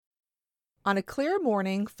On a clear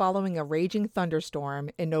morning following a raging thunderstorm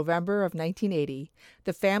in November of 1980,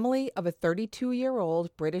 the family of a 32-year-old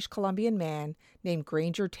British Columbian man named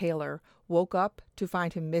Granger Taylor woke up to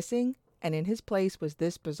find him missing, and in his place was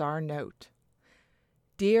this bizarre note.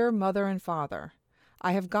 Dear Mother and Father,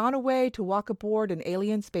 I have gone away to walk aboard an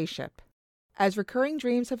alien spaceship. As recurring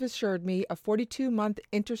dreams have assured me, a 42-month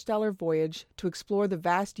interstellar voyage to explore the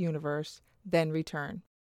vast universe, then return.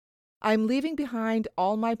 I am leaving behind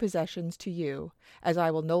all my possessions to you, as I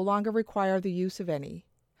will no longer require the use of any.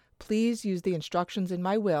 Please use the instructions in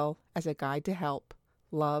my will as a guide to help.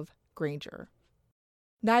 Love, Granger.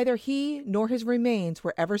 Neither he nor his remains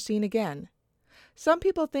were ever seen again. Some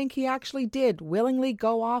people think he actually did willingly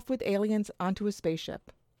go off with aliens onto a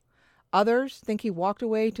spaceship. Others think he walked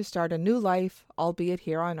away to start a new life, albeit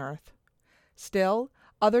here on Earth. Still,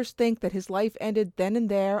 others think that his life ended then and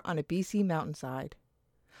there on a BC mountainside.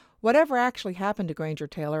 Whatever actually happened to Granger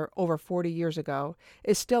Taylor over 40 years ago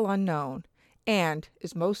is still unknown, and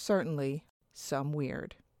is most certainly some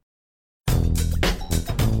weird.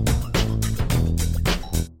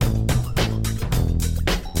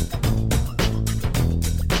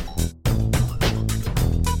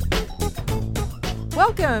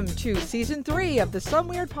 Welcome to Season 3 of the Some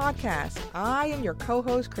Weird Podcast. I am your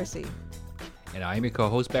co-host, Chrissy. And I am your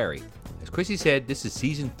co-host, Barry. As Chrissy said, this is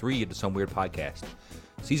Season 3 of the Some Weird Podcast.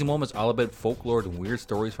 Season 1 was all about folklore and weird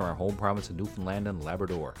stories from our home province of Newfoundland and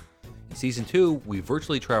Labrador. In Season 2, we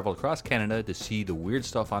virtually traveled across Canada to see the weird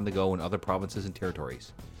stuff on the go in other provinces and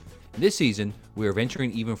territories. In this season, we are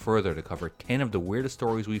venturing even further to cover 10 of the weirdest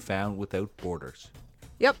stories we found without borders.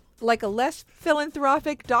 Yep, like a less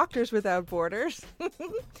philanthropic Doctors Without Borders.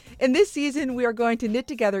 In this season, we are going to knit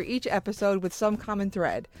together each episode with some common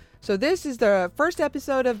thread. So this is the first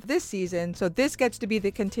episode of this season, so this gets to be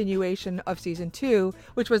the continuation of Season 2,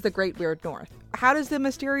 which was the Great Weird North. How does the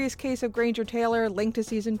mysterious case of Granger Taylor link to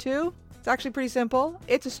Season 2? It's actually pretty simple.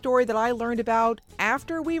 It's a story that I learned about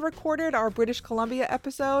after we recorded our British Columbia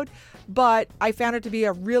episode, but I found it to be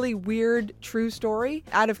a really weird, true story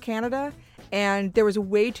out of Canada. And there was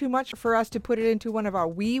way too much for us to put it into one of our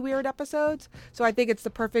wee weird episodes. So I think it's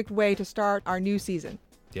the perfect way to start our new season.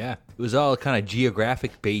 Yeah, it was all kind of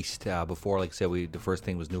geographic based before. Like I said, the first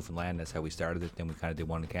thing was Newfoundland. That's how we started it. Then we kind of did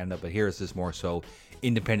one in Canada. But here is this more so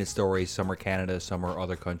independent stories. Some are Canada, some are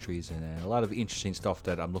other countries, and a lot of interesting stuff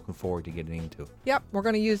that I'm looking forward to getting into. Yep, we're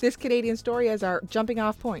going to use this Canadian story as our jumping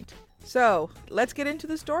off point. So let's get into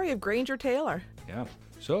the story of Granger Taylor. Yeah.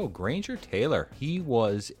 So, Granger Taylor, he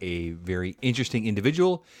was a very interesting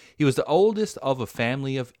individual. He was the oldest of a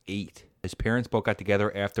family of 8. His parents both got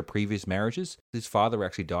together after previous marriages. His father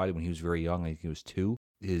actually died when he was very young. I think he was 2.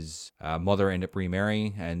 His mother ended up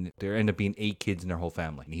remarrying, and there ended up being 8 kids in their whole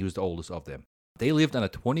family, and he was the oldest of them. They lived on a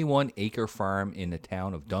 21-acre farm in the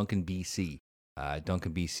town of Duncan, BC.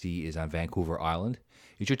 Duncan, BC is on Vancouver Island.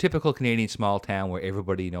 It's your typical Canadian small town where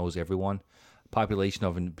everybody knows everyone. Population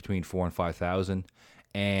of between 4,000 and 5,000.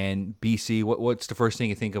 And BC, what's the first thing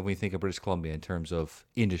you think of when you think of British Columbia in terms of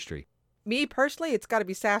industry? Me, personally, it's got to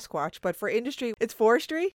be Sasquatch, but for industry, it's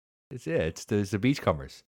forestry. It's the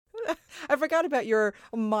beachcombers. I forgot about your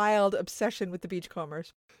mild obsession with the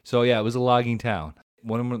beachcombers. So yeah, it was a logging town.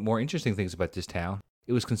 One of the more interesting things about this town,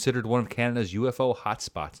 it was considered one of Canada's UFO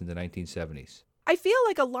hotspots in the 1970s. I feel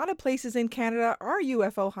like a lot of places in Canada are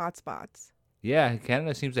UFO hotspots. Yeah,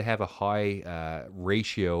 Canada seems to have a high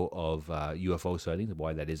ratio of UFO sightings.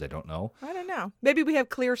 Why that is, I don't know. I don't know. Maybe we have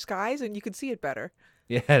clear skies and you can see it better.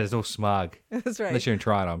 Yeah, there's no smog. That's right. Unless you're in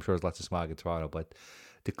Toronto. I'm sure there's lots of smog in Toronto. But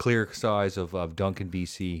the clear skies of Duncan,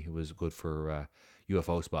 BC was good for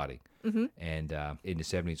UFO spotting. Mm-hmm. And in the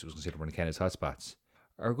 70s, it was considered one of Canada's hotspots.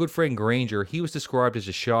 Our good friend Granger, he was described as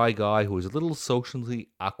a shy guy who was a little socially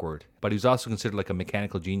awkward, but he was also considered like a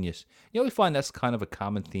mechanical genius. You always find that's kind of a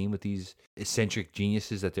common theme with these eccentric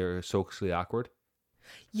geniuses, that they're socially awkward.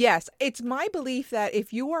 Yes, it's my belief that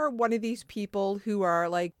if you are one of these people who are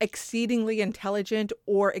like exceedingly intelligent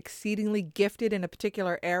or exceedingly gifted in a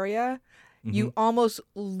particular area, you almost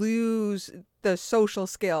lose the social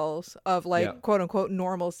skills of quote unquote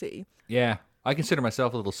normalcy. Yeah. I consider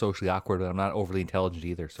myself a little socially awkward, but I'm not overly intelligent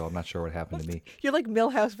either, so I'm not sure what happened to me. You're like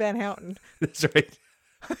Milhouse Van Houten. That's right.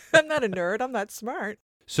 I'm not a nerd. I'm not smart.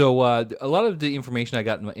 So a lot of the information I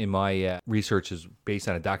got in my research is based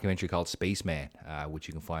on a documentary called Spaceman, which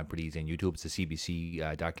you can find pretty easy on YouTube. It's a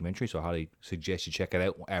CBC documentary, so I highly suggest you check it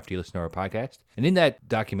out after you listen to our podcast. And in that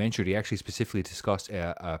documentary, he actually specifically discussed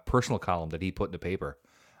a personal column that he put in the paper.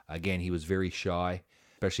 Again, he was very shy,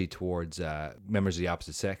 especially towards members of the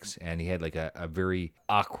opposite sex, and he had like a very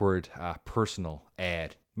awkward personal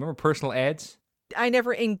ad. Remember personal ads? I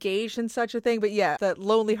never engaged in such a thing, but yeah, that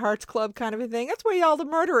Lonely Hearts Club kind of a thing. That's where all the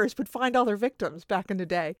murderers would find all their victims back in the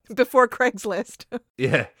day, before Craigslist.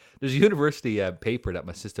 Yeah, there's a university paper that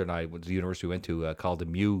my sister and I went to the university we went to called the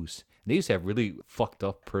Muse. And they used to have really fucked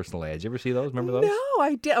up personal ads. You ever see those? Remember those? No,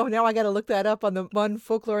 I did. Oh, now I got to look that up on the One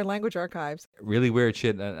Folklore and Language Archives. Really weird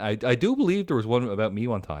shit. And I do believe there was one about me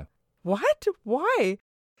one time. What? Why?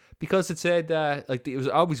 Because it said, like, it was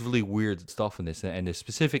always really weird stuff in this. And the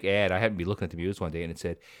specific ad, I happened to be looking at the Muse one day, and it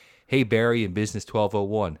said, "Hey, Barry in business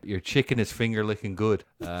 1201, your chicken is finger licking good.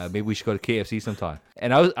 Maybe we should go to KFC sometime."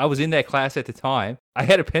 And I was in that class at the time. I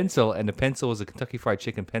had a pencil, and the pencil was a Kentucky Fried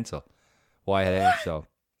Chicken pencil. Why I had it,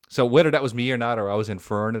 so whether that was me or not, or I was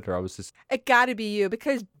inferring it, or I was just... It got to be you,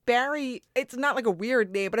 because Barry, it's not like a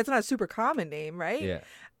weird name, but it's not a super common name, right? Yeah.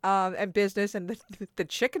 And business and the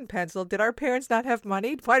chicken pencil. Did our parents not have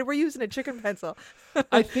money? Why were we using a chicken pencil?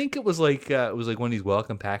 I think it was like one of these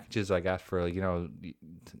welcome packages I got for, like, you know,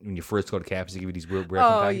 when you first go to campus, they give you these welcome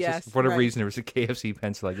packages. Yes, for whatever right. reason, there was a KFC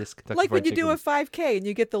pencil, I guess. Kentucky Like Fried when you do a Chicken. 5K and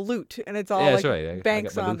you get the loot, and it's all Yeah, like that's right. I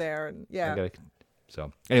banks got my on loot. there, and yeah,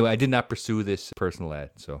 So anyway, I did not pursue this personal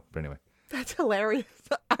ad. So, but anyway. that's hilarious.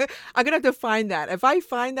 I'm gonna have to find that. If I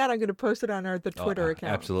find that, I'm gonna post it on the Twitter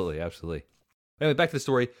account. Absolutely. Anyway, back to the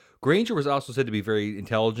story. Granger was also said to be very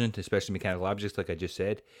intelligent, especially mechanical objects, like I just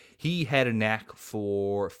said. He had a knack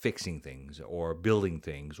for fixing things or building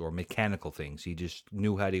things or mechanical things. He just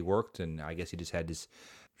knew how they worked, and I guess he just had this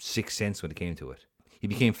sixth sense when it came to it. He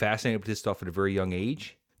became fascinated with this stuff at a very young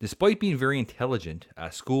age. Despite being very intelligent,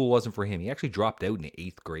 school wasn't for him. He actually dropped out in the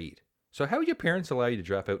 8th grade. So how would your parents allow you to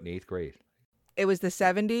drop out in the 8th grade? It was the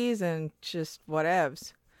 70s and just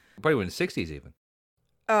whatevs. Probably in the 60s even.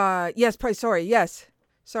 Yes, sorry. Yes.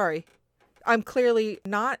 Sorry. I'm clearly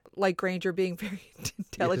not like Granger being very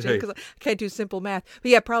intelligent because I can't do simple math. But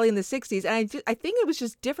yeah, probably in the 60s. And I think it was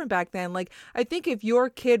just different back then. Like, I think if your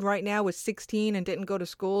kid right now was 16 and didn't go to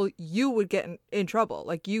school, you would get in trouble.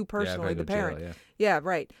 Like, you personally, the parent. Jail, yeah,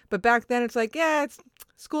 right. But back then it's like,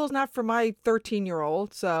 school's not for my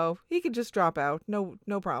 13-year-old, so he could just drop out. No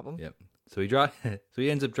problem. Yep. So he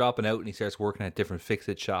ends up dropping out, and he starts working at different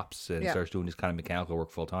fix-it shops and starts doing this kind of mechanical work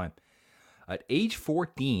full time. At age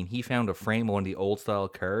 14, he found a frame of one of the old-style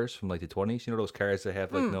cars from, like, the 20s. You know those cars that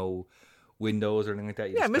have, like, no windows or anything like that?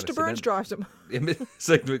 You just Mr. Burns drives them. It's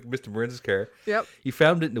like Mr. Burns' car. Yep. He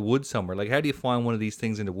found it in the woods somewhere. Like, how do you find one of these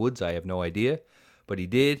things in the woods? I have no idea. But he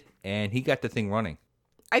did, and he got the thing running.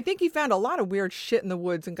 I think he found a lot of weird shit in the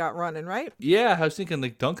woods and got running, right? Yeah, I was thinking,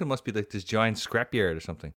 like, Duncan must be, like, this giant scrapyard or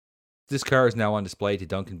something. This car is now on display at the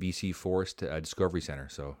Duncan BC Forest Discovery Center,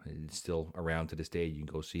 so it's still around to this day. You can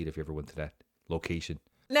go see it if you ever went to that location.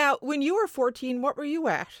 Now, when you were 14, what were you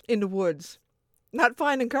at in the woods? Not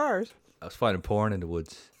finding cars. I was finding porn in the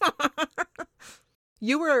woods.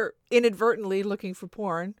 You were inadvertently looking for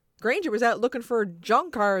porn. Granger was out looking for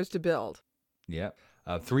junk cars to build. Yeah.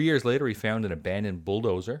 3 years later, he found an abandoned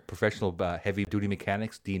bulldozer. Professional heavy-duty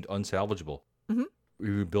mechanics deemed unsalvageable. Mm-hmm. We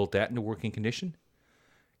rebuilt that into working condition.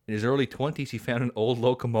 In his early 20s, he found an old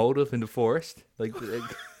locomotive in the forest.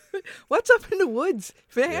 What's up in the woods,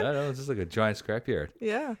 man? Yeah, no, it's just like a giant scrapyard.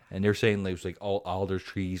 Yeah. And they're saying there was like all alder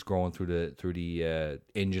trees growing through the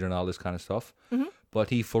engine and all this kind of stuff. Mm-hmm. But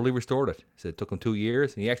he fully restored it. He said it took him 2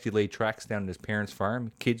 years, and he actually laid tracks down at his parents'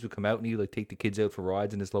 farm. Kids would come out, and he'd like take the kids out for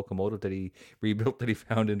rides in this locomotive that he rebuilt that he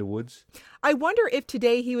found in the woods. I wonder if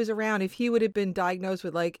today he was around, if he would have been diagnosed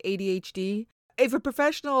with like ADHD. If a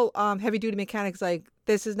professional heavy-duty mechanic's like,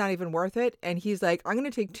 this is not even worth it, and he's like, I'm going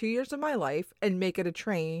to take 2 years of my life and make it a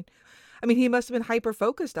train. I mean, he must have been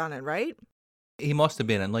hyper-focused on it, right? He must have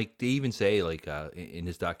been. And like they even say, like in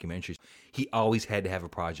his documentaries, he always had to have a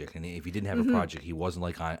project. And if he didn't have a project, he wasn't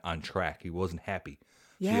like on track. He wasn't happy.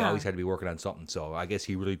 So he always had to be working on something. So I guess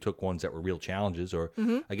he really took ones that were real challenges. Or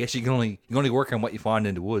I guess you can only work on what you find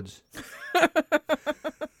in the woods.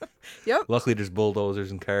 Yep. Luckily, there's bulldozers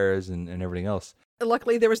and cars and everything else.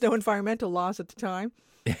 Luckily, there was no environmental laws at the time.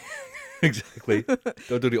 Exactly.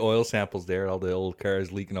 Don't do the oil samples there. All the old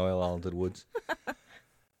cars leaking oil all into the woods.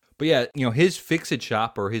 But yeah, his fix-it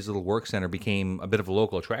shop or his little work center became a bit of a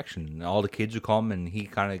local attraction. All the kids would come, and he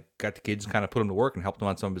kind of got the kids, kind of put them to work and helped them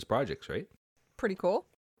on some of his projects, right? Pretty cool.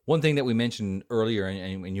 One thing that we mentioned earlier,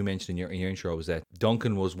 and you mentioned in your intro, was that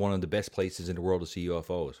Duncan was one of the best places in the world to see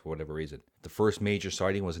UFOs for whatever reason. The first major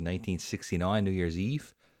sighting was in 1969, New Year's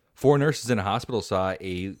Eve. 4 nurses in a hospital saw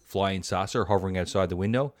a flying saucer hovering outside the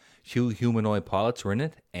window. 2 humanoid pilots were in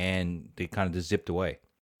it, and they kind of just zipped away.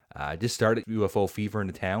 This started UFO fever in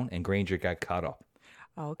the town, and Granger got caught up.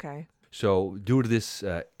 Oh, okay. So due to this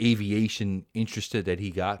aviation interest that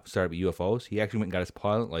he started with UFOs, he actually went and got his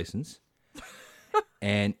pilot license.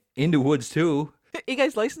 And in the woods, too, You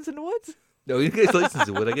guys licensed in the woods? No, you guys listen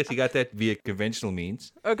to it. I guess he got that via conventional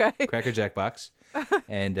means. Okay. Cracker Jack box.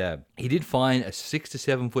 And he did find a 6 to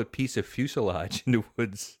 7 foot piece of fuselage in the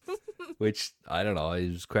woods, which, I don't know, it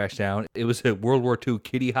was crashed down. It was a World War II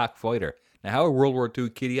Kitty Hawk fighter. Now, how a World War II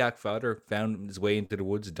Kitty Hawk fighter found his way into the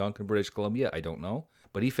woods of Duncan, British Columbia, I don't know.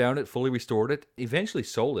 But he found it, fully restored it, eventually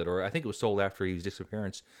sold it, or I think it was sold after his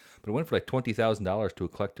disappearance. But it went for like $20,000 to a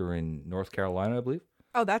collector in North Carolina, I believe.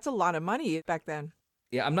 Oh, that's a lot of money back then.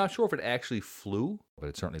 Yeah, I'm not sure if it actually flew, but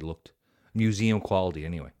it certainly looked museum quality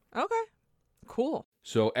anyway. Okay. Cool.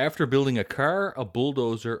 So after building a car, a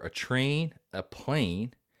bulldozer, a train, a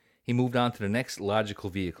plane, he moved on to the next logical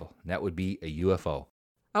vehicle, and that would be a UFO.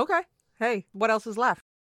 Okay. Hey, what else is left?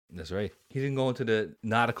 That's right. He didn't go into the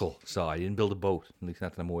nautical side. He didn't build a boat, at least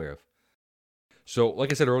not that I'm aware of. So,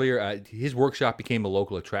 like I said earlier, his workshop became a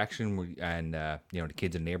local attraction, and the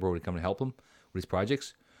kids in the neighborhood would come and help him with his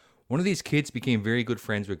projects. One of these kids became very good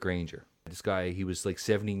friends with Granger. This guy, he was like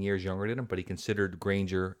 17 years younger than him, but he considered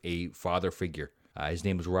Granger a father figure. His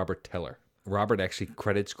name was Robert Teller. Robert actually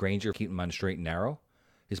credits Granger keeping him on the straight and narrow.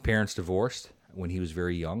 His parents divorced when he was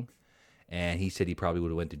very young, and he said he probably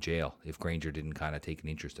would have went to jail if Granger didn't kind of take an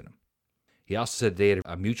interest in him. He also said they had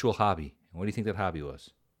a mutual hobby. And what do you think that hobby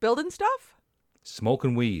was? Building stuff?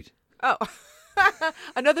 Smoking weed. Oh,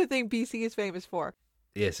 another thing BC is famous for.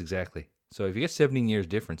 Yes, exactly. So if you get 17 years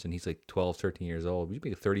difference and he's like 12, 13 years old, would you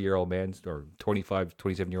make a 30-year-old man or 25,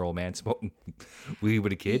 27-year-old man smoking weed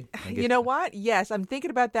with a kid? You know what? Yes, I'm thinking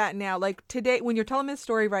about that now. Like today, when you're telling me this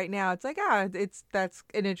story right now, it's like, that's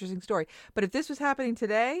an interesting story. But if this was happening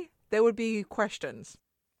today, there would be questions.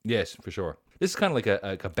 Yes, for sure. This is kind of like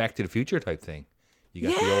a Back to the Future type thing. You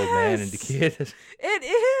got the old man and the kid. It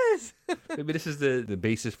is. Maybe this is the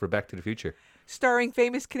basis for Back to the Future. Starring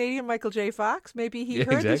famous Canadian Michael J. Fox. Maybe he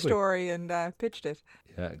heard the story and pitched it.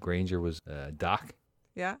 Yeah, Granger was Doc.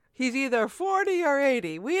 Yeah. He's either 40 or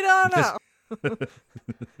 80. We don't know.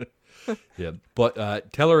 Yeah.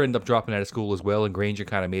 But Teller ended up dropping out of school as well, and Granger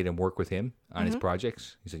kind of made him work with him on his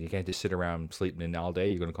projects. He said, you can't just sit around sleeping in all day.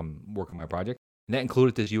 You're going to come work on my project. And that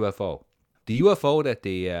included this UFO. The UFO that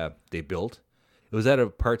they built, it was out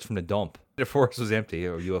of parts from the dump. The forest was empty,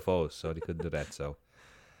 or UFOs, so they couldn't do that. So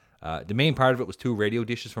the main part of it was 2 radio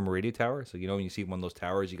dishes from a radio tower. So, when you see one of those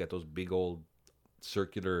towers, you got those big old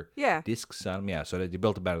circular discs on them. Yeah, so they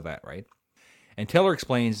built about that, right? And Teller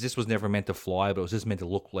explains this was never meant to fly, but it was just meant to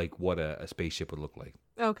look like what a spaceship would look like.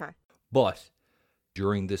 Okay. But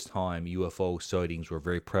during this time, UFO sightings were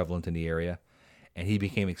very prevalent in the area. And he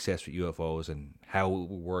became obsessed with UFOs and how it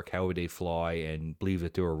would work, how would they fly, and believed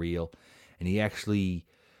that they were real. And he actually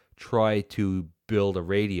tried to build a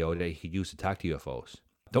radio that he could use to talk to UFOs.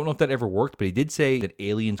 Don't know if that ever worked, but he did say that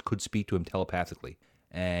aliens could speak to him telepathically.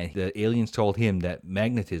 And the aliens told him that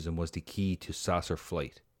magnetism was the key to saucer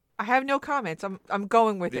flight. I have no comments. I'm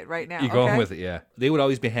going with it right now. You're going with it, yeah. They would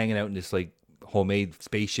always be hanging out in this like homemade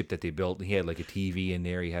spaceship that they built. And he had like a TV in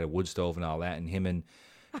there. He had a wood stove and all that. And him and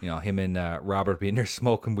Robert be in there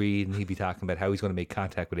smoking weed, and he'd be talking about how he's going to make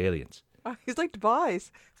contact with aliens. Oh, he's like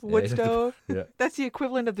Dubois. Wood stove. Yeah. That's the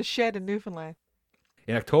equivalent of the shed in Newfoundland.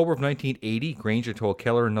 In October of 1980, Granger told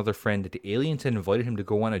Keller and another friend that the aliens had invited him to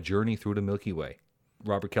go on a journey through the Milky Way.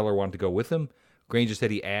 Robert Keller wanted to go with him. Granger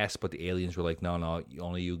said he asked, but the aliens were like, no,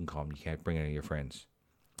 only you can come. You can't bring any of your friends.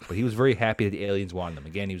 But he was very happy that the aliens wanted him.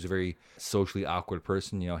 Again, he was a very socially awkward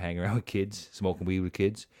person, hanging around with kids, smoking weed with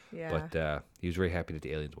kids. Yeah. But he was very happy that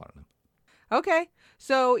the aliens wanted him. Okay.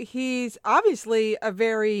 So he's obviously a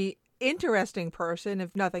very interesting person,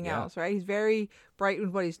 if nothing else, right? He's very bright with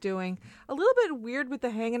what he's doing. A little bit weird with the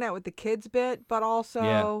hanging out with the kids bit, but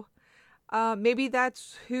also maybe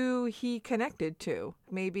that's who he connected to.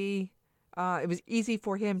 Maybe it was easy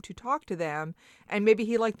for him to talk to them, and maybe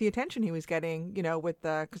he liked the attention he was getting,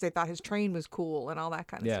 because they thought his train was cool and all that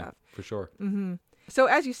kind of stuff. Yeah, for sure. Mm-hmm. So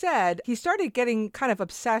as you said, he started getting kind of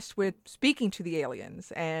obsessed with speaking to the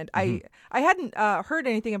aliens. And I hadn't heard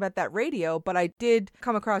anything about that radio, but I did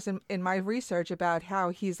come across in my research about how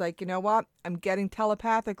he's like, you know what? I'm getting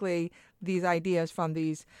telepathically these ideas from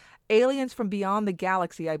these aliens from beyond the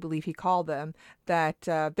galaxy, I believe he called them, that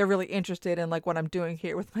they're really interested in like what I'm doing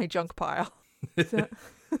here with my junk pile.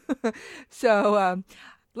 So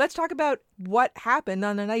let's talk about what happened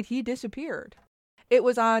on the night he disappeared. It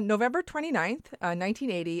was on November 29th,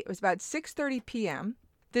 1980. It was about 6:30 p.m.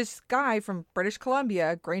 This guy from British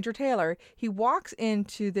Columbia, Granger Taylor, he walks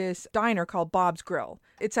into this diner called Bob's Grill.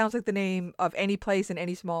 It sounds like the name of any place in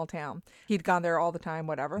any small town. He'd gone there all the time,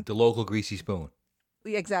 whatever. The local greasy spoon.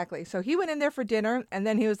 Exactly. So he went in there for dinner, and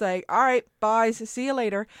then he was like, all right, bye, see you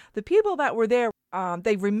later. The people that were there,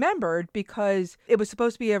 they remembered because it was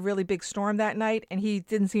supposed to be a really big storm that night, and he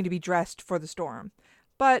didn't seem to be dressed for the storm.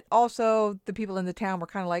 But also, the people in the town were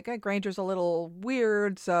kind of like, Granger's a little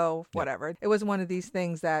weird, so Yeah. whatever. It wasn't one of these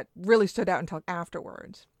things that really stood out until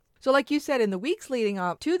afterwards. So like you said, in the weeks leading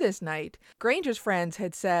up to this night, Granger's friends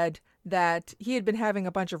had said that he had been having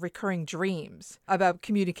a bunch of recurring dreams about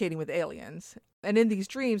communicating with aliens. And in these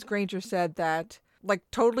dreams, Granger said that, like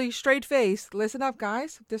totally straight face, listen up,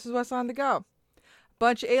 guys, this is what's on the go.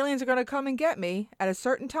 Bunch of aliens are going to come and get me at a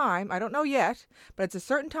certain time. I don't know yet, but it's a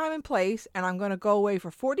certain time and place, and I'm going to go away for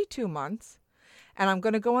 42 months, and I'm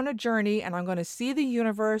going to go on a journey, and I'm going to see the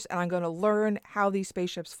universe, and I'm going to learn how these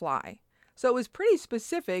spaceships fly. So it was pretty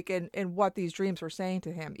specific in what these dreams were saying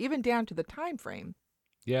to him, even down to the time frame.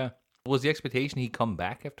 Yeah. Was the expectation he'd come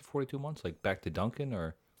back after 42 months, like back to Duncan,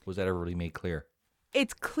 or was that ever really made clear?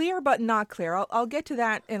 It's clear but not clear. I'll get to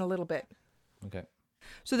that in a little bit. Okay.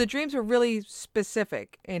 So the dreams were really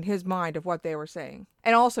specific in his mind of what they were saying.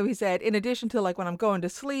 And also he said, in addition to like when I'm going to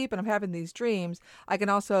sleep and I'm having these dreams, I can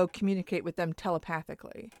also communicate with them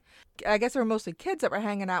telepathically. I guess there were mostly kids that were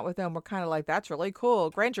hanging out with him were kind of like, that's really cool.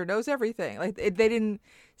 Granger knows everything. Like they didn't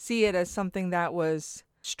see it as something that was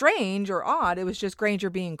strange or odd. It was just Granger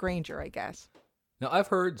being Granger, I guess. Now, I've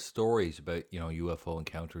heard stories about, UFO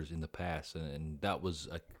encounters in the past, and that was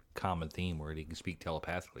a common theme where they can speak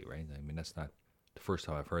telepathically, right? I mean, that's not the first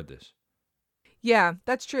time I've heard this. Yeah,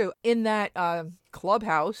 that's true. In that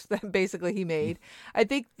clubhouse that basically he made, I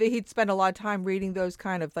think that he'd spend a lot of time reading those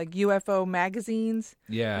kind of like UFO magazines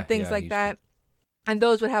and things like that. And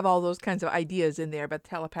those would have all those kinds of ideas in there about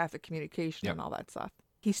telepathic communication and all that stuff.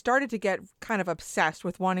 He started to get kind of obsessed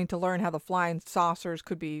with wanting to learn how the flying saucers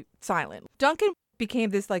could be silent. Duncan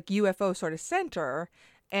became this like UFO sort of center,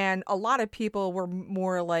 and a lot of people were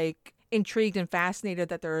more like intrigued and fascinated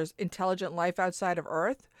that there's intelligent life outside of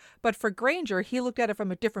Earth. But for Granger, he looked at it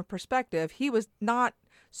from a different perspective. He was not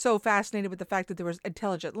so fascinated with the fact that there was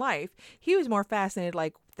intelligent life. He was more fascinated,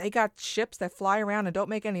 like, they got ships that fly around and don't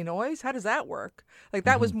make any noise? How does that work? Like,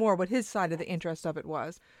 that was more what his side of the interest of it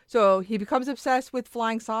was. So he becomes obsessed with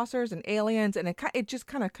flying saucers and aliens, and it just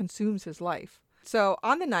kind of consumes his life. So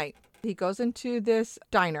on the night, he goes into this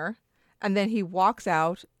diner, and then he walks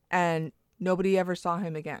out, and nobody ever saw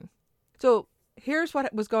him again. So here's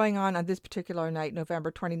what was going on this particular night,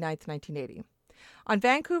 November 29th, 1980. On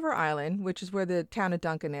Vancouver Island, which is where the town of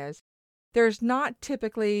Duncan is, there's not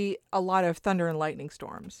typically a lot of thunder and lightning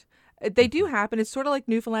storms. They do happen. It's sort of like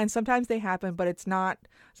Newfoundland. Sometimes they happen, but it's not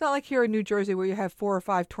like here in New Jersey where you have 4 or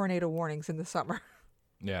 5 tornado warnings in the summer.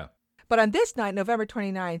 Yeah. But on this night, November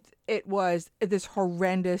 29th, it was this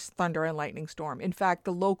horrendous thunder and lightning storm. In fact,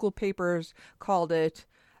 the local papers called it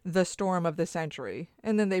the storm of the century.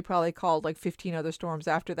 And then they probably called like 15 other storms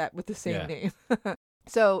after that with the same name.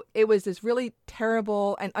 So it was this really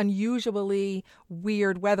terrible and unusually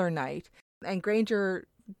weird weather night. And Granger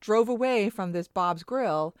drove away from this Bob's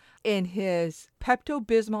Grill in his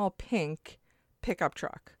Pepto-Bismol pink pickup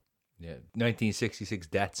truck. Yeah. 1966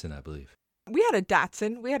 Datsun, I believe. We had a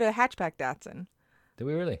Datsun. We had a hatchback Datsun. Did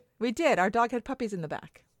we really? We did. Our dog had puppies in the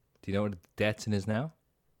back. Do you know what a Datsun is now?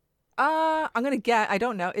 I'm going to get, I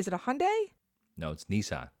don't know. Is it a Hyundai? No, it's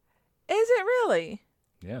Nissan. Is it really?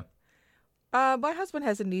 Yeah. My husband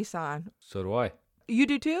has a Nissan. So do I. You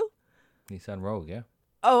do too? Nissan Rogue, yeah.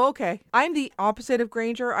 Oh, okay. I'm the opposite of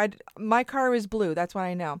Granger. My car is blue. That's what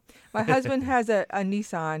I know. My husband has a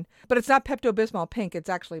Nissan, but it's not Pepto-Bismol pink. It's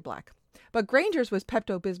actually black. But Granger's was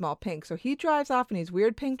Pepto-Bismol pink. So he drives off in his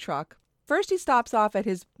weird pink truck. First, he stops off at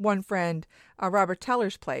his one friend, Robert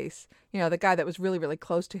Teller's place, the guy that was really, really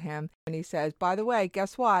close to him. And he says, by the way,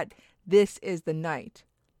 guess what? This is the night.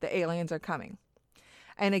 The aliens are coming.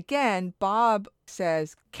 And again, Bob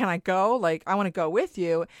says, can I go? Like, I want to go with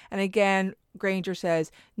you. And again, Granger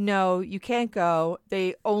says, no, you can't go.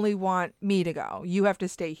 They only want me to go. You have to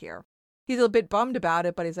stay here. He's a little bit bummed about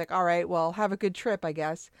it, but he's like, all right, well, have a good trip, I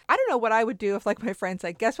guess. I don't know what I would do if, like, my friend's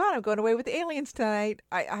like, guess what? I'm going away with the aliens tonight.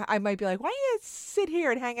 I might be like, why don't you sit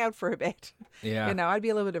here and hang out for a bit? Yeah. I'd be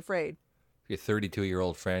a little bit afraid. Your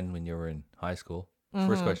 32-year-old friend when you were in high school. Mm-hmm.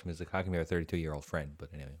 First question was, like, how can you have a 32-year-old friend? But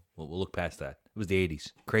anyway, we'll look past that. It was the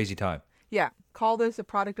 80s. Crazy time. Yeah. Call this a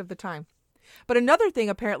product of the time. But another thing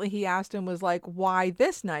apparently he asked him was like, why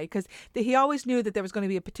this night? Because he always knew that there was going to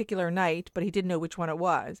be a particular night, but he didn't know which one it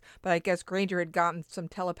was. But I guess Granger had gotten some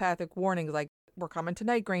telepathic warnings like, we're coming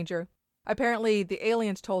tonight, Granger. Apparently the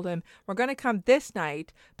aliens told him, we're going to come this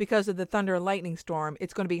night because of the thunder and lightning storm.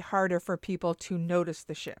 It's going to be harder for people to notice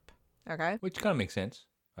the ship. Okay? Which kind of makes sense.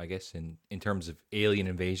 I guess, in terms of alien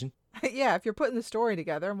invasion. Yeah, if you're putting the story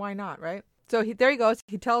together, why not, right? So there he goes.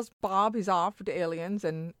 He tells Bob he's off to aliens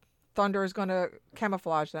and Thunder is going to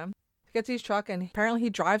camouflage them. He gets his truck and apparently he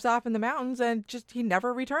drives off in the mountains and he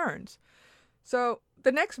never returns. So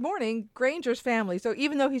the next morning, Granger's family, so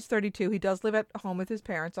even though he's 32, he does live at home with his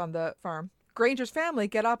parents on the farm. Granger's family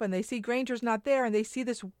get up and they see Granger's not there and they see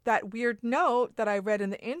that weird note that I read in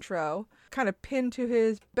the intro kind of pinned to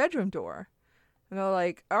his bedroom door. And they're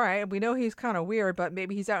like, all right, we know he's kind of weird, but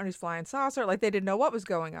maybe he's out in his flying saucer. Like they didn't know what was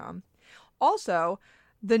going on. Also,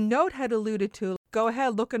 the note had alluded to, go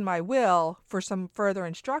ahead, look in my will for some further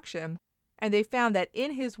instruction. And they found that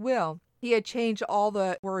in his will, he had changed all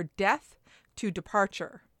the word death to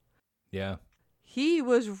departure. Yeah. He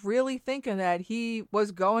was really thinking that he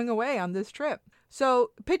was going away on this trip.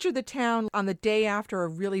 So picture the town on the day after a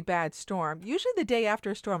really bad storm. Usually the day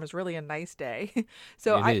after a storm is really a nice day.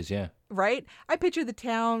 So It is, yeah. Right? I picture the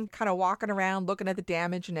town kind of walking around, looking at the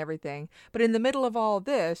damage and everything. But in the middle of all of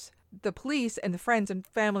this, the police and the friends and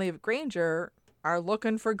family of Granger are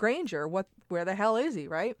looking for Granger. Where the hell is he,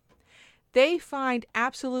 right? They find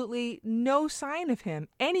absolutely no sign of him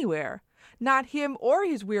anywhere. Not him or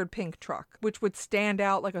his weird pink truck, which would stand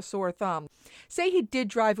out like a sore thumb. Say he did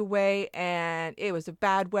drive away and it was a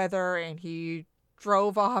bad weather and he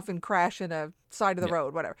drove off and crashed in a side of the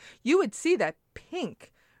road, whatever. You would see that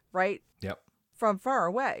pink, right? Yep. From far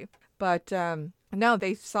away. But no,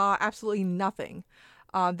 they saw absolutely nothing.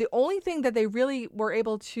 The only thing that they really were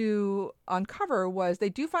able to uncover was they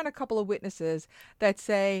do find a couple of witnesses that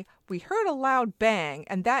say, we heard a loud bang,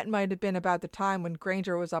 and that might have been about the time when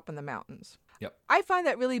Granger was up in the mountains. Yep. I find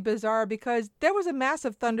that really bizarre because there was a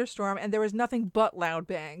massive thunderstorm and there was nothing but loud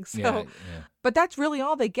bangs. So, Yeah. But that's really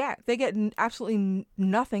all they get. They get absolutely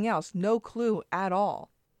nothing else, no clue at all.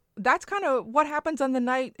 That's kind of what happens on the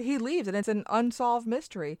night he leaves, and it's an unsolved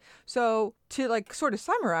mystery. So to sort of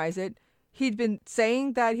summarize it, he'd been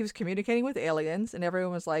saying that he was communicating with aliens, and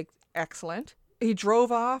everyone was like, excellent. He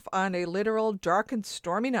drove off on a literal dark and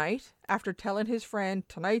stormy night after telling his friend,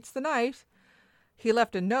 tonight's the night. He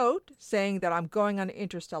left a note saying that I'm going on an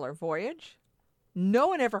interstellar voyage. No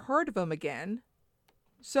one ever heard of him again.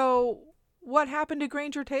 So what happened to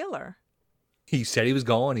Granger Taylor? He said he was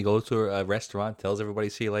going. He goes to a restaurant, tells everybody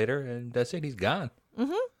see you later, and that's it. He's gone.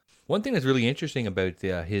 Mm-hmm. One thing that's really interesting about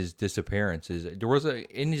his disappearance is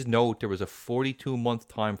in his note there was a 42-month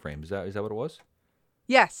time frame. Is that what it was?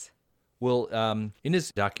 Yes. Well, in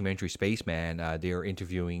his documentary Spaceman, they're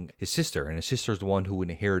interviewing his sister, and his sister's the one who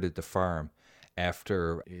inherited the farm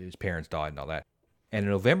after his parents died and all that. And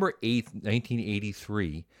on November 8th,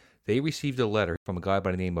 1983, they received a letter from a guy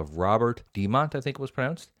by the name of Robert Demont, I think it was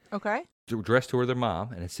pronounced. Okay. Addressed to their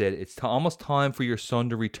mom, and it said, it's almost time for your son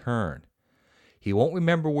to return. He won't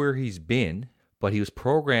remember where he's been, but he was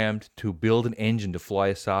programmed to build an engine to fly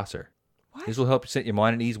a saucer. What? This will help you set your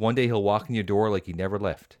mind at ease. One day he'll walk in your door like he never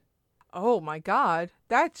left. Oh my God.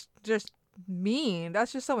 That's just mean.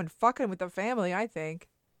 That's just someone fucking with the family, I think.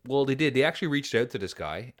 Well, they did. They actually reached out to this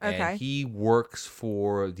guy, and he works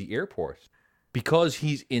for the airport. Because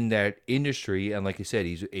he's in that industry, and like you said,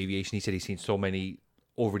 he's aviation, he said he's seen so many,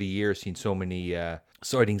 over the years,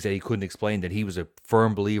 sightings that he couldn't explain, that he was a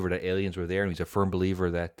firm believer that aliens were there, and he's a firm believer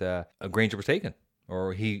that a Granger was taken.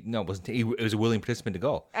 Or he was a willing participant to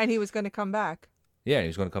go. And he was going to come back. Yeah, he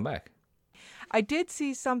was going to come back. I did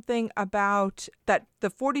see something about that the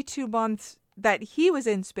 42 months that he was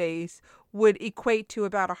in space would equate to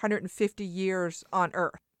about 150 years on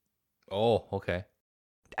Earth. Oh, okay.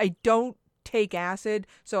 I don't take acid,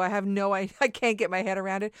 so I have I can't get my head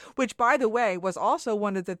around it, which, by the way, was also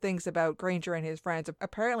one of the things about Granger and his friends.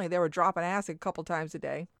 Apparently, they were dropping acid a couple times a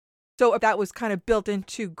day. So that was kind of built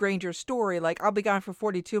into Granger's story, like, I'll be gone for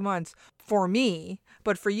 42 months for me,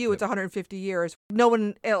 but for you, it's 150 years. No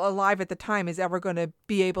one alive at the time is ever going to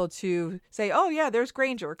be able to say, oh, yeah, there's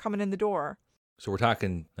Granger coming in the door. So we're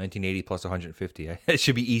talking 1980 plus 150. It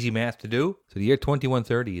should be easy math to do. So the year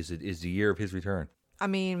 2130 is the year of his return. I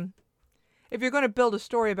mean, if you're going to build a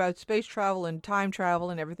story about space travel and time travel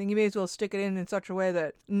and everything, you may as well stick it in such a way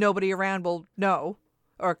that nobody around will know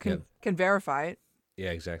or can verify it. Yeah,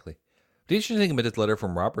 exactly. The interesting thing about this letter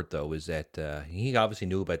from Robert, though, is that he obviously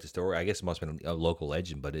knew about the story. I guess it must have been a local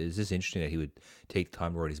legend, but is this interesting that he would take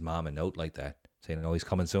time to write his mom a note like that, saying, oh, he's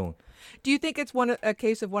coming soon? Do you think it's a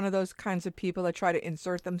case of one of those kinds of people that try to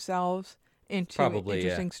insert themselves into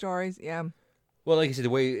interesting stories? Yeah. Well, like I said, the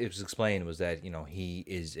way it was explained was that, he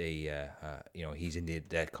is he's in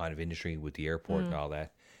that kind of industry with the airport and all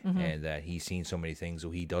that, and that he's seen so many things, so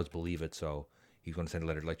he does believe it. So He's going to send a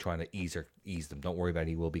letter like trying to ease them. Don't worry about it.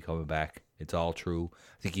 He will be coming back. It's all true.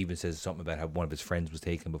 I think he even says something about how one of his friends was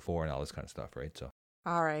taken before and all this kind of stuff, right? So,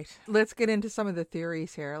 All right. Let's get into some of the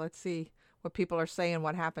theories here. Let's see what people are saying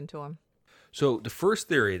what happened to him. so the first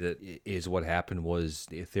theory that is what happened was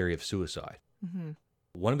the theory of suicide. Mm-hmm.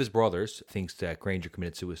 One of his brothers thinks that Granger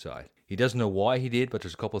committed suicide. He doesn't know why he did, but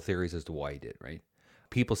there's a couple of theories as to why he did, right?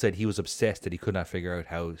 People said he was obsessed that he could not figure out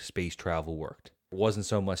how space travel worked. It wasn't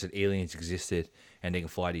so much that aliens existed and they can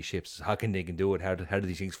fly these ships. How can they do it? How do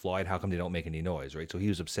these things fly? How come they don't make any noise, right? So he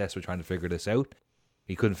was obsessed with trying to figure this out.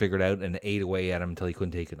 He couldn't figure it out, and it ate away at him until he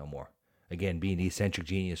couldn't take it no more. Again, being the eccentric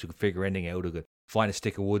genius who could figure anything out, who could find a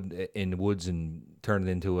stick of wood in the woods and turn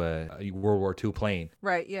it into a World War II plane.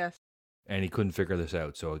 Right, yes. And he couldn't figure this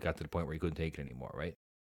out, so it got to the point where he couldn't take it anymore, right?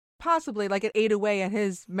 Possibly, like it ate away at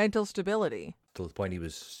his mental stability. Till the point he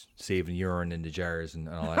was saving urine in the jars and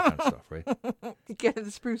all that kind of stuff, right? Get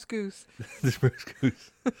the spruce goose. The spruce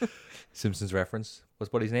goose. Simpsons reference. What's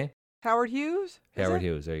buddy's name? Howard Hughes? Howard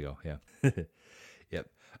Hughes. There you go. Yeah. Yep.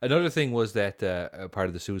 Another thing was that part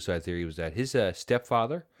of the suicide theory was that his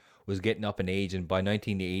stepfather was getting up in age, and by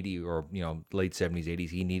 1980 or late 70s,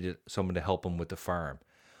 80s, he needed someone to help him with the farm.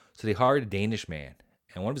 So they hired a Danish man,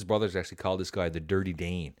 and one of his brothers actually called this guy the Dirty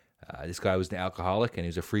Dane. This guy was an alcoholic, and he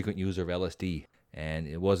was a frequent user of LSD, and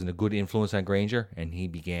it wasn't a good influence on Granger, and he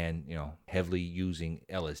began, heavily using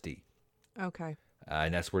LSD. Okay.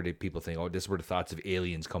 And that's where people think, this is where the thoughts of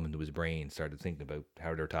aliens come into his brain, started thinking about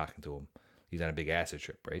how they're talking to him. He's on a big acid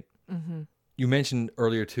trip, right? Mm-hmm. You mentioned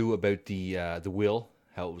earlier, too, about the will,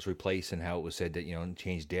 how it was replaced and how it was said that,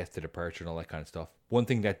 changed death to departure and all that kind of stuff. One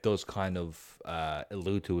thing that does kind of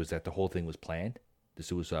allude to is that the whole thing was planned. The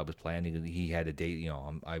suicide was planned. He had a date,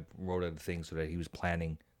 I wrote out the thing so that he was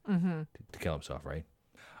planning to kill himself, right?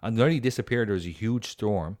 On the night he disappeared, there was a huge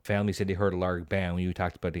storm. Family said they heard a large bang when you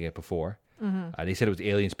talked about it before. Mm-hmm. They said it was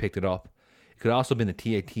aliens picked it up. It could also have been a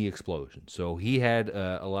TNT explosion. So he had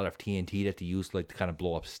a lot of TNT that he used to kind of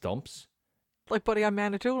blow up stumps. Like Buddy on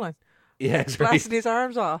Manitoulin. Yeah, that's right. Blasting his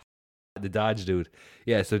arms off. The Dodge dude.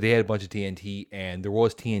 Yeah, so they had a bunch of TNT, and there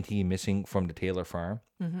was TNT missing from the Taylor farm.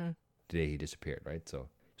 Mm-hmm. The day he disappeared, right? So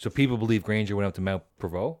people believe Granger went up to Mount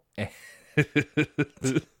Provo.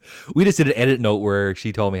 We just did an edit note where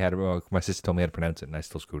she told me my sister told me how to pronounce it, and I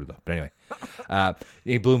still screwed it up. But anyway,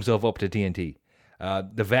 he blew himself up to TNT.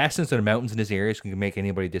 The vastness of the mountains in this area can make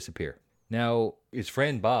anybody disappear. Now, his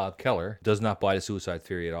friend Bob Keller does not buy the suicide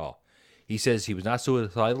theory at all. He says he was not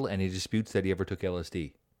suicidal, and he disputes that he ever took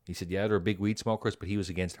LSD. He said, yeah, there were big weed smokers, but he was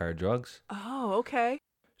against hard drugs. Oh, okay.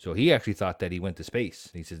 So he actually thought that he went to space.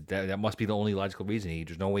 He says that must be the only logical reason.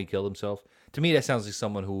 There's no way he killed himself. To me, that sounds like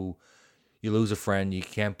someone who, you lose a friend, you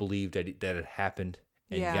can't believe that it happened,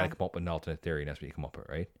 and you got to come up with an alternate theory, and that's what you come up with,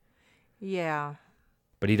 right? Yeah.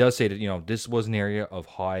 But he does say that, this was an area of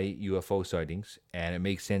high UFO sightings, and it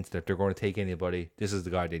makes sense that if they're going to take anybody, this is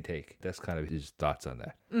the guy they take. That's kind of his thoughts on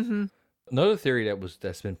that. Mm-hmm. Another theory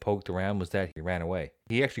that's been poked around was that he ran away.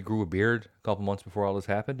 He actually grew a beard a couple months before all this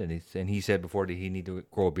happened, and he said before that he needed to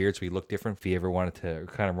grow a beard so he looked different if he ever wanted to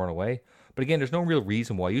kind of run away. But again, there's no real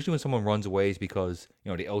reason why. Usually when someone runs away is because,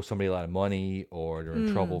 they owe somebody a lot of money or they're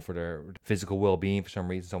in trouble for their physical well-being for some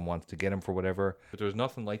reason. Someone wants to get them for whatever. But there's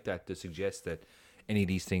nothing like that to suggest that any of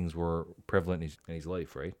these things were prevalent in his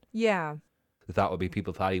life, right? Yeah. The thought would be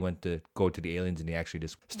people thought he went to go to the aliens and he actually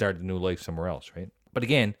just started a new life somewhere else, right? But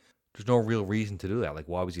again, there's no real reason to do that. Like,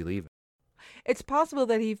 why was he leaving? It's possible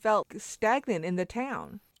that he felt stagnant in the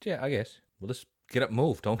town. Yeah, I guess. Well, let's get up and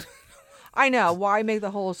move, don't I know. Why make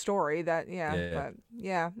the whole story that, but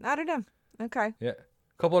I don't know. Okay. Yeah.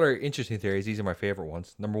 A couple other interesting theories. These are my favorite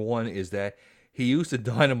ones. Number one is that he used the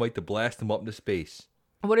dynamite to blast him up into space.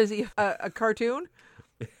 What is he, a cartoon?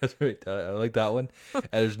 That's right. I like that one. And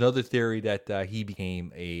there's another theory that he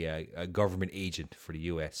became a government agent for the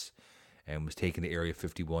U.S. and was taken to Area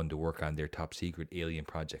 51 to work on their top secret alien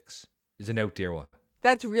projects. It's an out there one.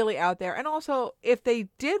 That's really out there. And also, if they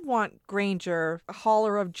did want Granger, a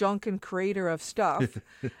hauler of junk and creator of stuff,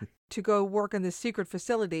 to go work in this secret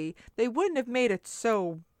facility, they wouldn't have made it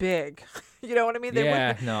so big. You know what I mean?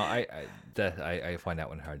 I find that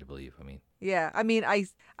one hard to believe.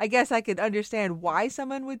 I guess I could understand why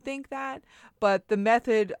someone would think that, but the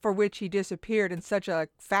method for which he disappeared in such a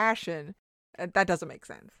fashion, that doesn't make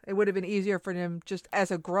sense. It would have been easier for him just as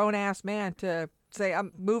a grown-ass man to say,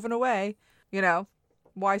 I'm moving away,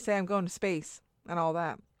 Why say I'm going to space and all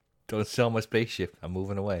that? Don't sell my spaceship. I'm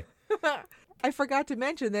moving away. I forgot to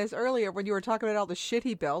mention this earlier when you were talking about all the shit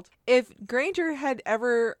he built. If Granger had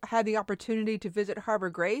ever had the opportunity to visit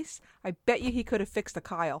Harbor Grace, I bet you he could have fixed the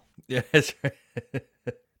Kyle. Yeah, that's right.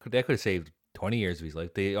 That could have saved 20 years of his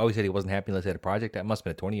life. They always said he wasn't happy unless he had a project. That must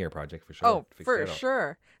have been a 20-year project for sure. Oh, to fix for that up.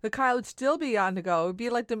 sure. The Kyle would still be on the go. It would be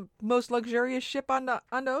like the most luxurious ship on the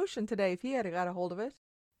ocean today if he had got a hold of it.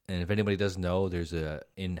 And if anybody doesn't know,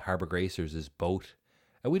 in Harbor Grace, there's this boat.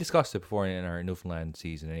 And we discussed it before in our Newfoundland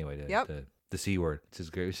season anyway. The C word.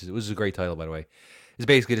 It was a great title, by the way. It's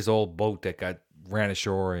basically this old boat that ran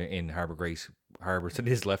ashore in Harbor Grace Harbor. So they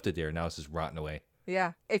just left it there. Now it's just rotting away.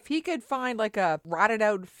 Yeah. If he could find like a rotted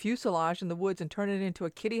out fuselage in the woods and turn it into a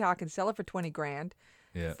kitty hawk and sell it for 20 grand,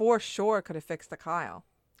 for sure could have fixed the Kyle.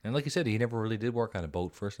 And like you said, he never really did work on a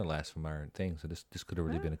boat first and last from our thing. So this could have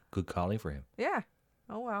really been a good calling for him. Yeah.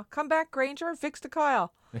 Oh, well. Come back, Granger, and fix the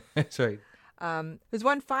Kyle. That's right. There's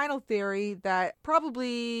one final theory that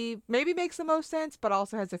probably maybe makes the most sense, but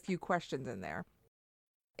also has a few questions in there.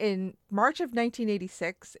 In March of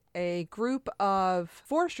 1986, a group of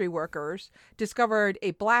forestry workers discovered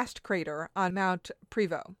a blast crater on Mount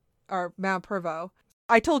Prevost.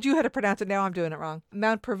 I told you how to pronounce it, now I'm doing it wrong.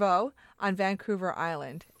 Mount Prevost on Vancouver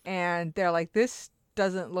Island. And they're like, this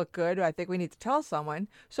doesn't look good. I think we need to tell someone.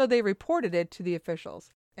 So they reported it to the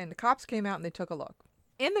officials. And the cops came out and they took a look.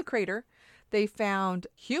 In the crater, they found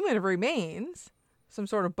human remains, some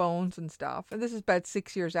sort of bones and stuff. And this is about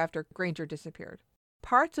 6 years after Granger disappeared.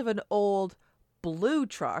 Parts of an old blue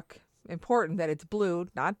truck, important that it's blue,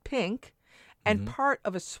 not pink, and part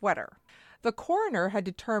of a sweater. The coroner had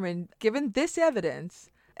determined, given this evidence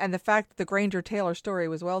and the fact that the Granger Taylor story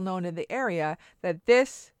was well known in the area, that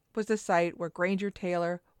this was the site where Granger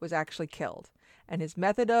Taylor was actually killed. And his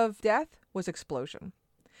method of death was explosion.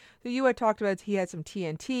 You had talked about he had some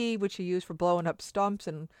TNT, which he used for blowing up stumps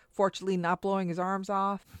and fortunately not blowing his arms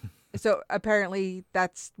off. So apparently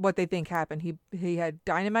that's what they think happened. He had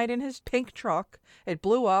dynamite in his pink truck. It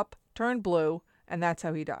blew up, turned blue, and that's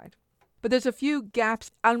how he died. But there's a few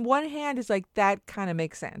gaps. On one hand, it's like that kind of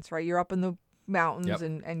makes sense, right? You're up in the mountains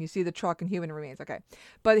and you see the truck and human remains. Okay.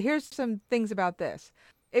 But here's some things about this.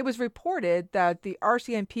 It was reported that the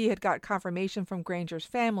RCMP had got confirmation from Granger's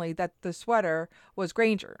family that the sweater was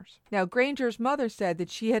Granger's. Now, Granger's mother said that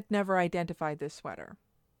she had never identified this sweater.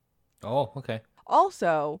 Oh, okay.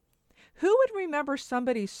 Also, who would remember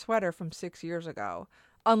somebody's sweater from 6 years ago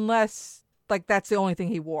unless, like, that's the only thing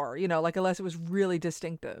he wore, unless it was really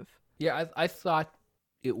distinctive? Yeah, I thought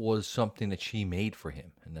it was something that she made for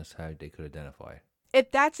him, and that's how they could identify it. If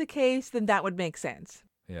that's the case, then that would make sense.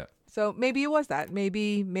 Yeah. So maybe it was that.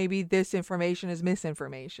 Maybe this information is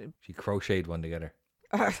misinformation. She crocheted one together.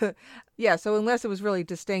 Yeah, so unless it was really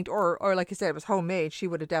distinct or like you said, it was homemade, she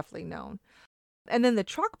would have definitely known. And then the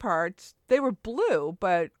truck parts, they were blue,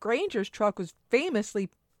 but Granger's truck was famously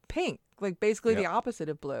pink, like basically the opposite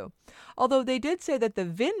of blue. Although they did say that the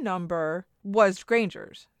VIN number was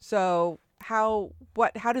Granger's. So how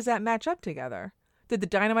does that match up together? Did the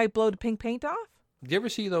dynamite blow the pink paint off? Do you ever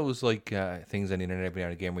see those things on the internet every now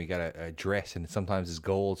and again where you got a dress and sometimes it's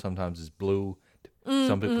gold, sometimes it's blue?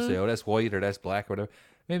 Some people say, oh, that's white or that's black or whatever.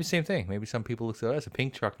 Maybe same thing. Maybe some people look say, oh, that's a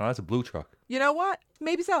pink truck. No, that's a blue truck. You know what?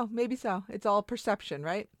 Maybe so. It's all perception,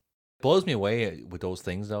 right? It blows me away with those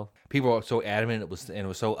things, though. People are so adamant it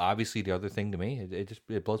was so obviously the other thing to me.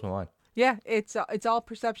 It blows my mind. Yeah, it's all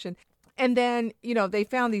perception. And then, they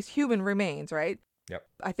found these human remains, right? Yep.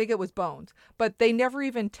 I think it was bones. But they never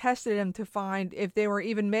even tested them to find if they were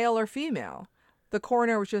even male or female. The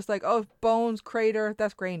coroner was just like, oh, bones, crater,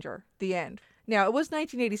 that's Granger. The end. Now, it was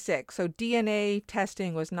 1986, so DNA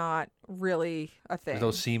testing was not really a thing. There's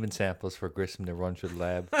no semen samples for Grissom to run through the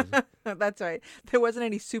lab. That's right. There wasn't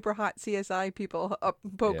any super hot CSI people up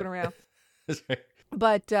poking around. That's right.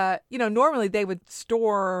 But, normally they would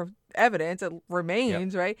store evidence,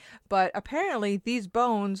 remains, right? But apparently these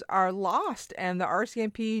bones are lost and the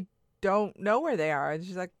RCMP don't know where they are. It's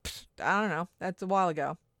just like, I don't know. That's a while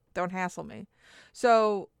ago. Don't hassle me.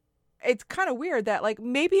 So it's kind of weird that, like,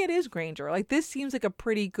 maybe it is Granger. Like, this seems like a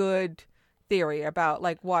pretty good theory about,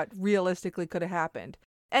 like, what realistically could have happened.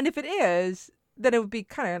 And if it is, then it would be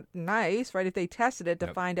kind of nice, right, if they tested it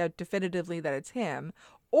to find out definitively that it's him,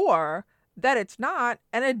 or that it's not,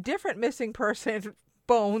 and a different missing person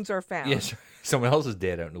bones are found. Yes, someone else is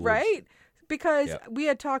dead out in the woods. Right? Because we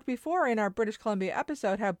had talked before in our British Columbia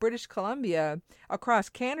episode how British Columbia across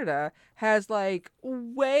Canada has like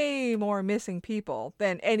way more missing people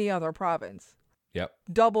than any other province. Yep.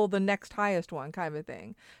 Double the next highest one kind of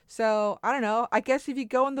thing. So, I don't know. I guess if you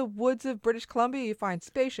go in the woods of British Columbia, you find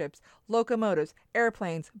spaceships, locomotives,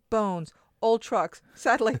 airplanes, bones, old trucks,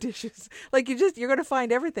 satellite dishes. Like you're going to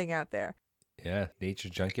find everything out there. Yeah,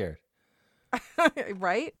 nature's junkyard.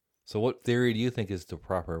 Right? So what theory do you think is the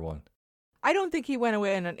proper one? I don't think he went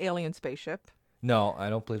away in an alien spaceship. No, I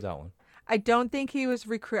don't believe that one. I don't think he was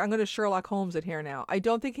I'm going to Sherlock Holmes it here now. I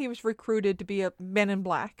don't think he was recruited to be a Men in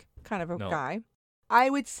Black kind of a No. guy. I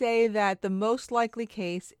would say that the most likely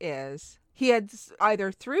case is he had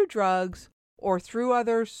either through drugs or through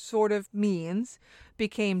other sort of means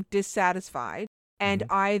became dissatisfied and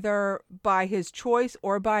either by his choice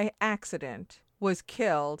or by accident was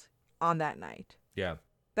killed on that night. Yeah.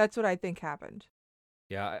 That's what I think happened.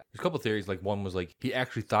 Yeah, there's a couple theories. Like one was like he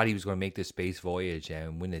actually thought he was going to make this space voyage,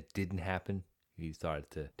 and when it didn't happen, he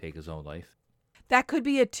started to take his own life. That could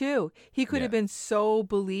be it too. He could Yeah. have been so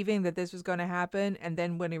believing that this was going to happen, and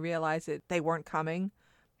then when he realized that they weren't coming,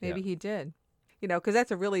 maybe Yeah. he did. You know, because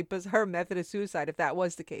that's a really bizarre method of suicide if that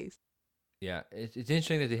was the case. Yeah, it's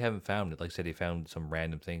interesting that they haven't found it. Like I said, they found some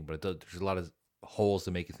random thing, but there's a lot of holes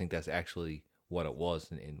to make you think that's actually what it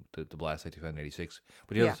was in the blast site 2086.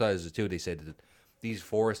 But the Yeah. other side is too. They said that these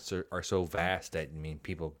forests are so vast that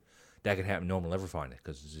people that can happen. No one will ever find it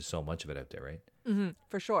because there's just so much of it out there, right? Mm-hmm,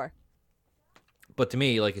 for sure. But to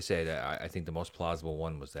me, like I said, I think the most plausible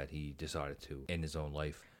one was that he decided to end his own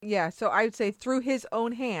life. Yeah, so I would say through his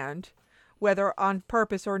own hand, whether on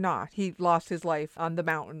purpose or not, he lost his life on the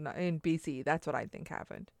mountain in BC. That's what I think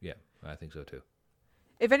happened. Yeah, I think so too.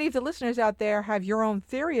 If any of the listeners out there have your own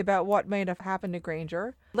theory about what may have happened to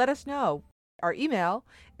Granger, let us know. Our email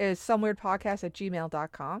is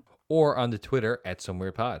someweirdpodcast@gmail.com Or on the Twitter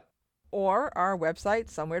 @somewheredpod. or our website,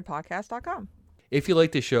 someweirdpodcast.com. If you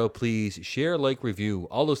like the show, please share, like, review,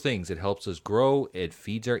 all those things. It helps us grow. It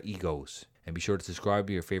feeds our egos. And be sure to subscribe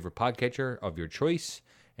to your favorite podcatcher of your choice,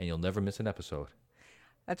 and you'll never miss an episode.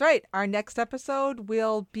 That's right. Our next episode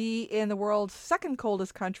will be in the world's second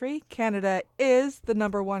coldest country. Canada is the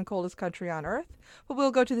 #1 coldest country on Earth. But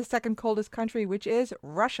we'll go to the second coldest country, which is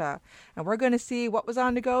Russia. And we're going to see what was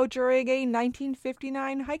on the go during a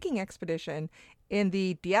 1959 hiking expedition in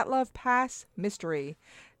the Dyatlov Pass mystery.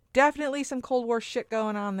 Definitely some Cold War shit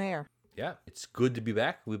going on there. Yeah, it's good to be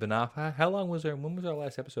back. We've been off. How long was our? When was our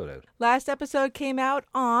last episode out? Last episode came out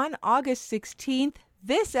on August 16th.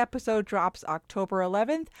 This episode drops October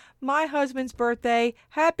 11th, my husband's birthday.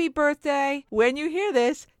 Happy birthday. When you hear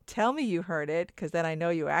this, tell me you heard it, because then I know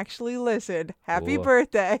you actually listened. Happy Cool.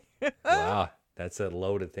 birthday. Wow, that's a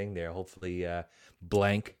loaded thing there. Hopefully,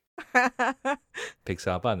 Blank picks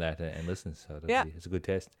up on that and listens. So Yeah. it's a good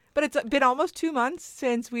test. But it's been almost 2 months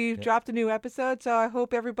since we've dropped a new episode, so I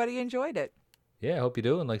hope everybody enjoyed it. Yeah, I hope you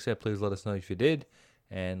do. And like I said, please let us know if you did.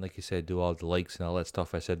 And like you said, do all the likes and all that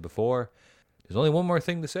stuff I said before. There's only one more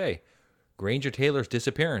thing to say. Granger Taylor's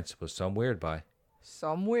disappearance was some weird by.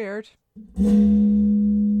 Some weird. Do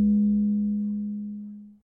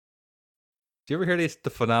you ever hear the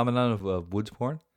phenomenon of woods porn?